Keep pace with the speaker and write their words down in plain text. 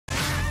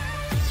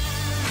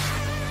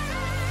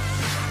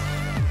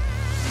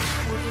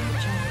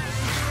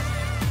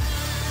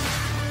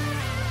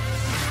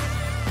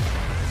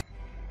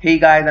Hey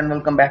guys, and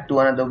welcome back to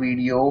another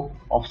video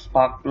of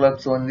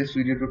Sparkplug. So in this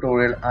video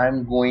tutorial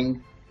I'm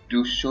going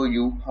to show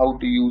you how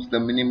to use the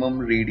minimum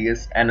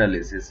radius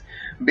analysis.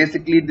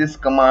 Basically this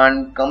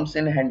command comes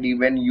in handy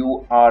when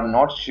you are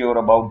not sure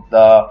about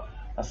the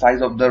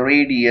size of the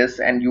radius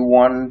and you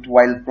want,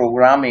 while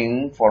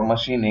programming for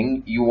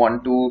machining, you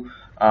want to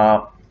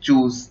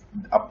choose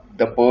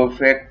the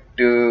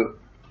perfect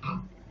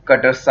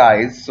cutter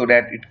size so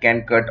that it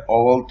can cut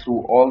all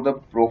through all the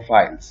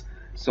profiles.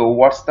 So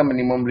what's the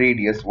minimum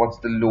radius, what's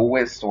the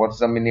lowest, what's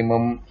the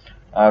minimum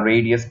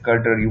radius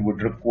cutter you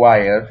would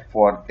require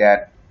for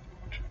that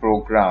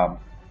program?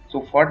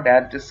 So for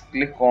that, just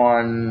click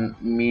on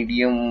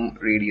medium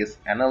radius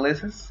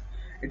analysis.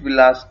 It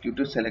will ask you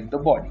to select the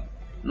body.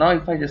 Now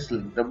if I just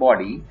select the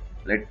body,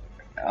 let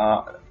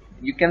uh,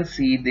 you can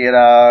see there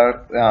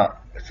are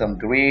some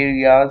gray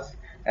areas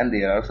and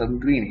there are some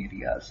green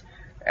areas.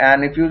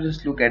 And if you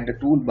just look at the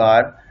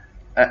toolbar,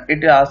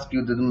 it asks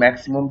you the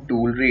maximum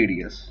tool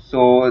radius.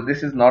 So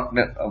this is not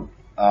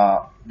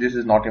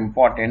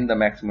important, the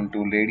maximum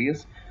tool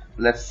radius.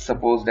 Let's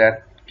suppose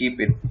that keep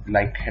it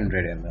like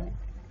 100 mm.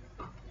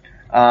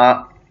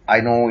 I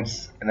know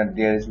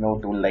there is no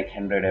tool like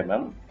 100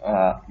 mm,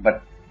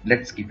 but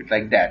let's keep it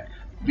like that.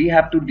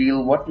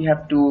 What we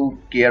have to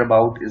care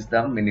about is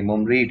the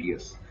minimum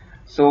radius.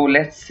 So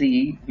let's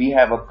see, we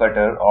have a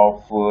cutter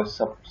of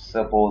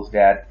suppose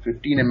that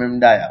 15 mm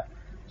dia.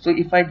 So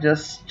if I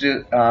just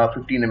 15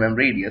 mm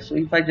radius, so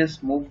if I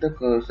just move the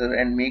cursor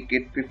and make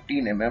it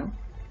 15 mm,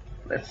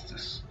 let's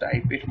just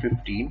type it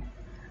 15.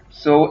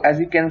 So as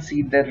you can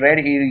see, the red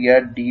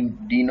area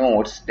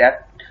denotes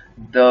that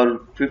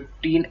the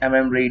 15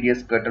 mm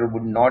radius cutter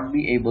would not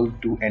be able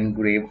to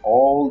engrave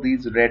all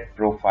these red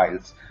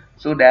profiles.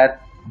 So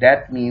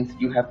that means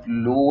you have to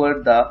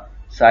lower the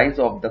size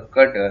of the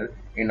cutter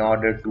in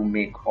order to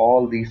make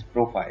all these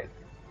profiles.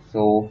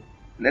 So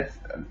let's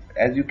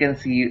as you can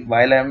see,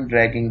 while I'm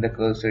dragging the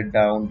cursor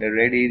down, the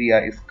red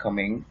area is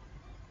coming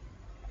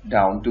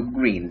down to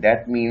green.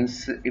 That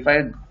means if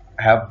I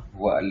have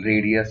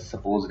radius,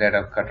 suppose that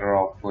a cutter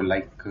of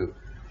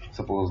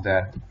suppose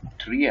that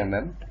 3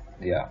 mm,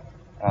 yeah,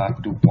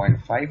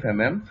 2.5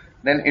 mm,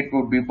 then it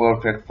would be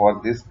perfect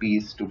for this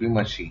piece to be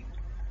machined.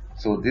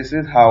 So this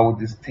is how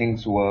these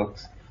things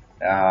works.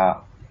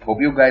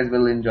 Hope you guys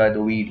will enjoy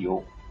the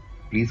video.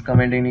 Please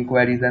comment any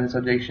queries and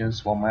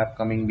suggestions for my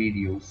upcoming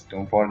videos.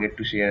 Don't forget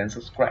to share and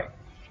subscribe.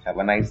 Have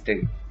a nice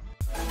day.